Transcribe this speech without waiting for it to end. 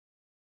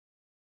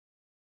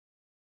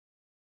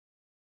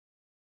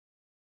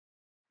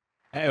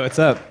Hey, what's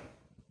up?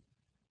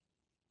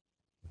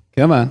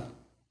 Come on.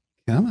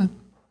 Come on.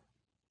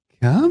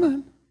 Come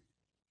on.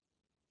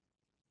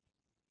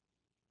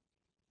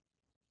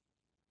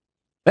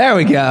 There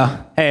we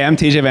go. Hey, I'm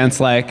TJ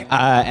VanSlyke,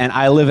 and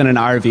I live in an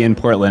RV in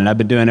Portland. I've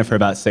been doing it for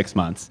about 6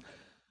 months.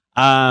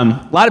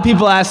 A lot of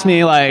people ask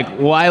me, like,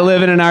 why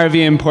live in an RV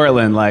in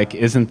Portland? Like,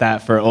 isn't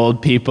that for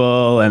old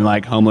people and,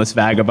 like, homeless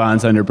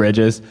vagabonds under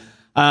bridges?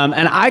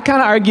 And I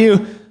kind of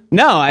argue,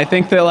 no, I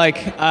think that, like,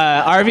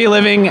 RV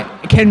living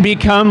can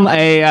become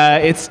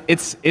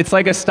it's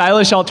like a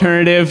stylish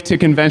alternative to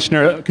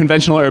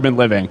conventional urban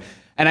living.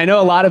 And I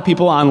know a lot of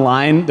people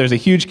online, there's a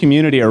huge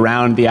community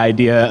around the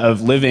idea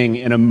of living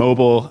in a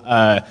mobile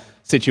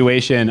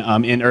situation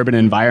in urban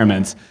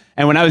environments.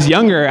 And when I was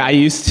younger, I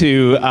used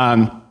to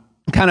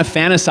kind of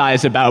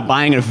fantasize about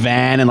buying a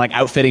van and like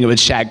outfitting it with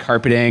shag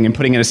carpeting and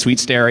putting in a sweet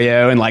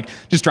stereo and like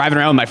just driving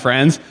around with my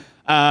friends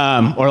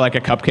or like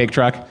a cupcake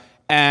truck.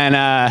 And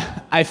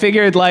I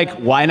figured, like,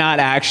 why not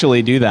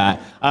actually do that?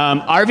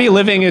 RV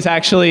living is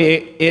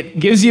actually, it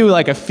gives you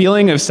like a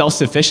feeling of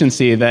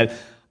self-sufficiency that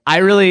I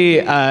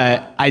really,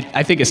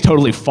 I think is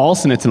totally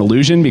false, and it's an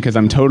illusion because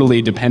I'm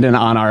totally dependent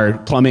on our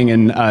plumbing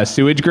and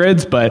sewage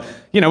grids, but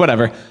you know,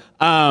 whatever.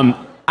 The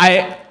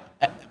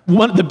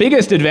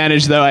biggest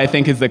advantage, though, I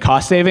think, is the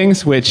cost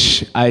savings,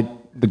 which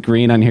the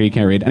green on here you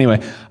can't read.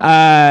 Anyway,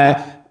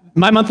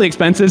 my monthly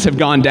expenses have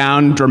gone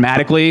down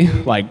dramatically,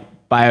 like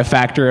by a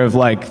factor of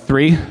like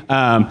 3.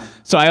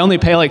 So I only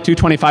pay like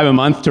 $225 a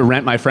month to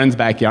rent my friend's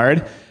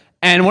backyard.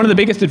 And one of the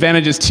biggest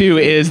advantages, too,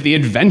 is the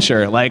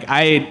adventure. Like,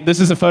 this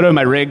is a photo of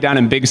my rig down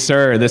in Big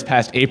Sur this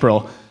past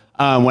April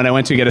when I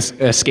went to get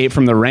an escape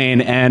from the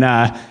rain. And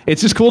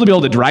it's just cool to be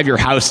able to drive your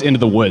house into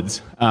the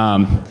woods.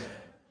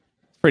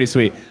 Pretty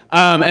sweet.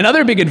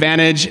 Another big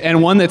advantage,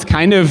 and one that's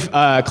kind of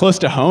close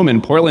to home in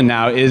Portland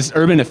now, is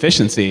urban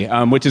efficiency,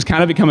 which is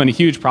kind of becoming a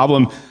huge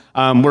problem.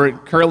 We're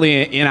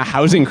currently in a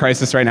housing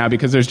crisis right now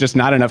because there's just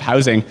not enough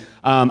housing.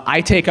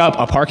 I take up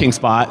a parking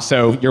spot,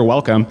 so you're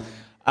welcome.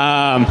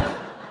 So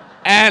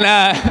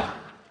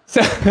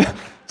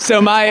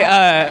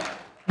my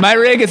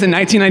rig is a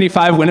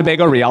 1995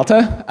 Winnebago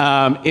Rialta.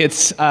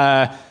 It's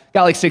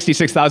got like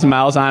 66,000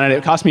 miles on it.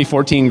 It cost me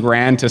 14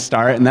 grand to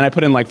start, and then I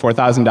put in like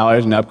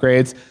 $4,000 in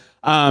upgrades.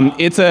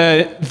 It's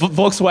a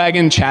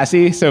Volkswagen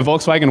chassis, so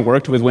Volkswagen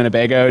worked with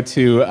Winnebago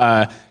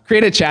to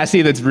create a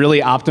chassis that's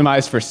really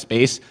optimized for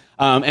space.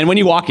 And when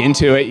you walk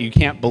into it, you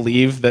can't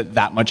believe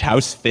that much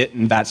house fit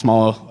in that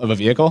small of a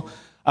vehicle.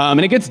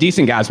 And it gets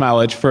decent gas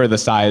mileage for the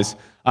size.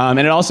 And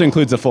it also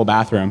includes a full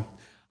bathroom.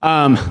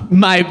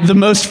 The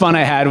most fun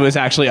I had was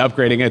actually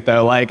upgrading it,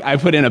 though. Like, I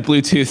put in a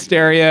Bluetooth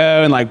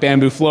stereo and like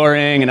bamboo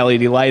flooring and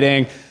LED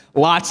lighting.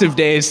 Lots of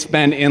days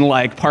spent in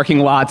like parking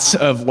lots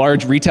of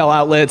large retail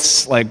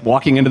outlets, like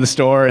walking into the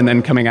store and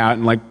then coming out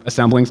and like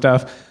assembling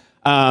stuff.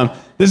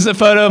 This is a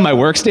photo of my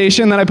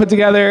workstation that I put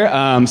together.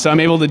 So I'm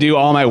able to do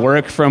all my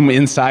work from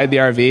inside the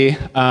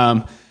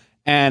RV.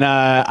 And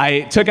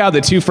I took out the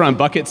 2 front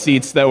bucket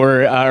seats that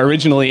were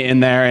originally in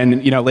there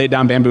and, you know, laid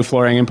down bamboo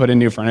flooring and put in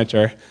new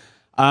furniture.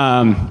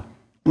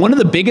 One of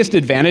the biggest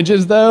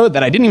advantages, though,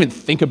 that I didn't even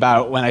think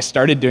about when I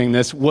started doing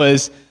this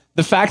was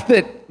the fact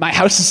that my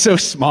house is so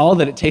small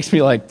that it takes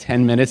me like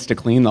 10 minutes to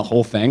clean the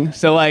whole thing.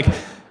 So like,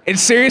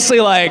 it's seriously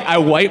like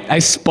I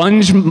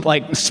sponge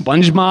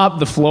mop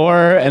the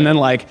floor and then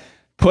like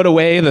put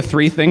away the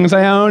 3 things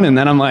I own, and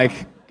then I'm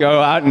like,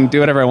 go out and do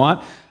whatever I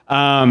want.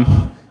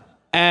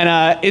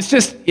 It's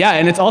just, yeah,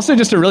 and it's also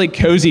just a really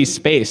cozy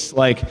space.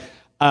 Like,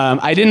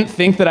 I didn't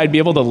think that I'd be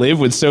able to live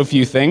with so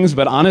few things,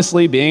 but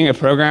honestly, being a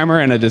programmer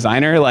and a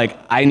designer, like,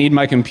 I need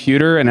my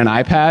computer and an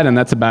iPad, and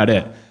that's about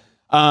it.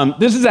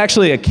 This is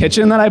actually a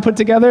kitchen that I put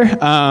together,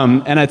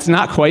 and it's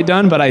not quite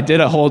done, but I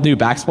did a whole new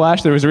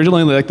backsplash. There was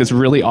originally like this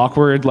really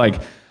awkward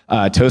like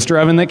toaster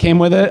oven that came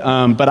with it,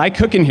 but I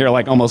cook in here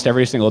like almost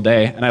every single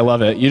day, and I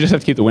love it. You just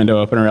have to keep the window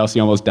open or else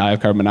you almost die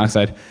of carbon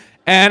monoxide.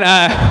 And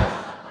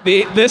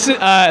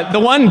the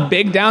one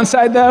big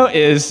downside, though,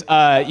 is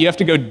you have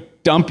to go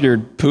dump your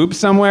poop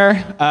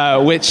somewhere,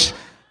 which,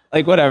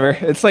 like, whatever.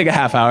 It's like a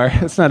half hour.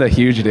 It's not a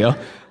huge deal.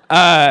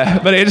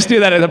 But I just do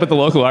that up at the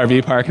local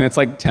RV park, and it's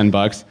like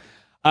 $10.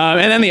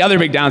 And then the other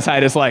big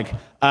downside is, like,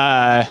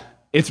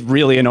 it's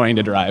really annoying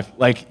to drive.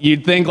 Like,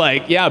 you'd think,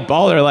 like, yeah,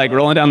 baller, like,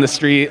 rolling down the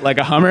street like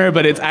a Hummer,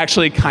 but it's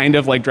actually kind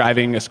of like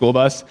driving a school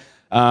bus.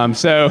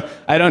 So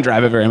I don't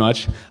drive it very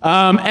much.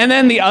 And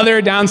then the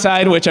other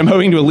downside, which I'm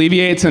hoping to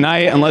alleviate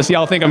tonight, unless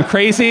y'all think I'm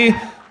crazy,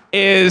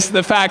 is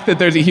the fact that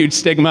there's a huge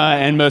stigma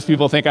and most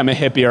people think I'm a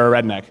hippie or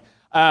a redneck.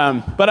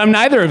 But I'm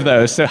neither of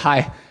those, so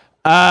hi.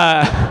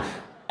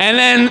 And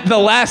then the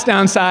last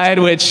downside,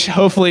 which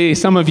hopefully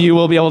some of you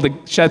will be able to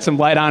shed some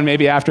light on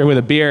maybe after with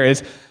a beer,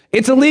 is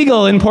it's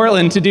illegal in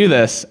Portland to do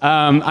this.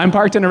 I'm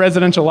parked in a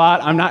residential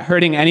lot. I'm not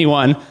hurting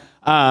anyone.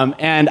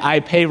 And I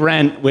pay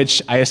rent,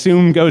 which I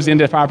assume goes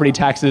into property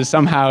taxes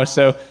somehow.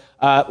 So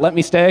let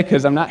me stay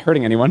because I'm not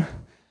hurting anyone.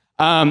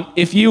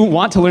 If you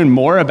want to learn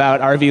more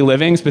about RV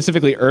living,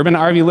 specifically urban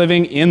RV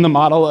living in the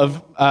model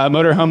of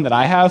motorhome that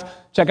I have,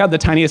 check out The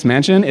Tiniest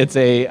Mansion. It's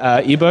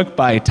a ebook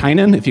by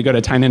Tynan. If you go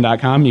to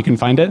tynan.com, you can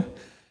find it.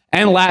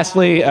 And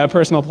lastly, a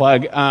personal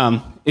plug.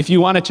 If you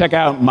want to check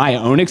out my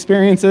own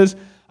experiences,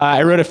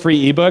 I wrote a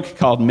free ebook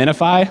called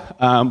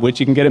Minify,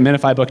 which you can get at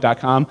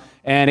minifybook.com.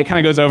 And it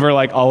kind of goes over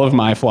like all of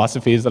my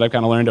philosophies that I've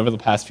kind of learned over the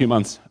past few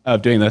months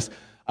of doing this.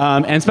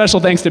 And special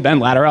thanks to Ben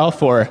Latterall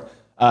for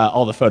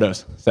all the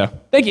photos. So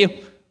thank you.